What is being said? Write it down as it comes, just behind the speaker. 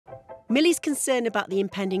Millie's concern about the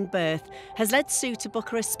impending birth has led Sue to book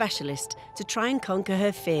her a specialist to try and conquer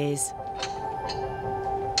her fears.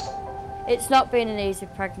 It's not been an easy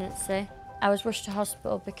pregnancy. I was rushed to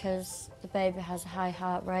hospital because the baby has a high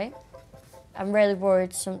heart rate. I'm really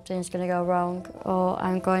worried something's going to go wrong or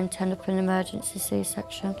I'm going to end up in an emergency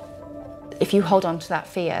C-section. If you hold on to that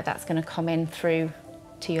fear, that's going to come in through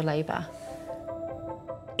to your labour.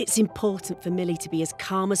 It's important for Millie to be as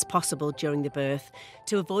calm as possible during the birth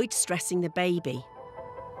to avoid stressing the baby.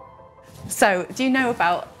 So, do you know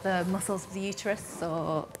about the muscles of the uterus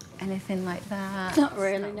or anything like that? Not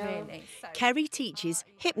really, no. Really. Kerry teaches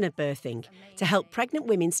hypnobirthing to help pregnant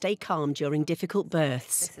women stay calm during difficult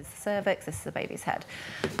births. This is the cervix, this is the baby's head.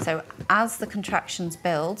 So as the contractions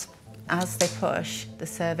build, as they push, the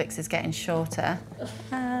cervix is getting shorter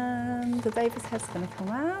and the baby's head's going to come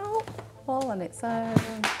out all on its own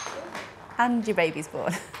and your baby's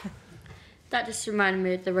born. That just reminded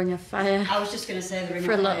me of the Ring of Fire. I was just going to say the Ring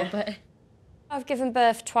for of Fire. a little bit. I've given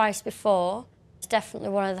birth twice before. It's definitely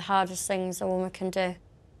one of the hardest things a woman can do.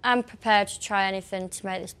 I'm prepared to try anything to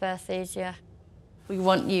make this birth easier. We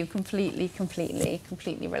want you completely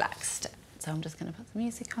relaxed. So I'm just going to put the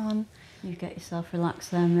music on. You get yourself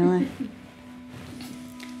relaxed there, Millie.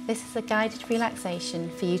 This is a guided relaxation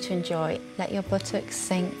for you to enjoy. Let your buttocks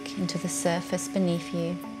sink into the surface beneath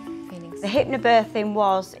you. The hypnobirthing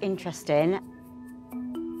was interesting.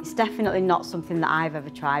 It's definitely not something that I've ever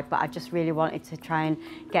tried, but I just really wanted to try and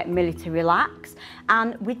get Millie to relax.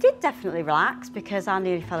 And we did definitely relax because I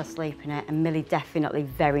nearly fell asleep in it, and Millie definitely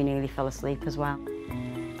very nearly fell asleep as well.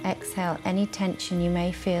 Exhale any tension you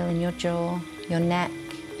may feel in your jaw, your neck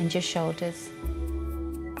and your shoulders.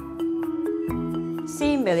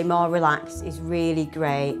 Seeing Millie more relaxed is really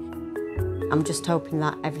great. I'm just hoping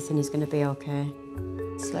that everything is going to be okay.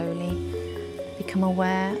 Slowly become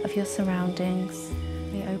aware of your surroundings.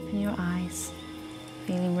 You open your eyes,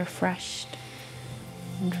 feeling refreshed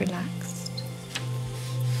and relaxed.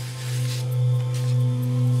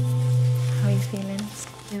 How are you feeling?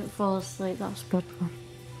 Didn't fall asleep, that's a good one.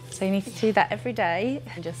 So you need to do that every day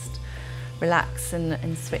and just relax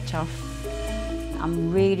and switch off.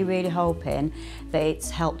 I'm really hoping that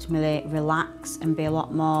it's helped Millie relax and be a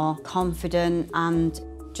lot more confident and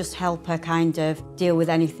just help her kind of deal with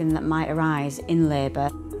anything that might arise in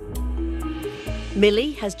labour.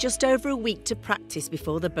 Millie has just over a week to practice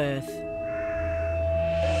before the birth.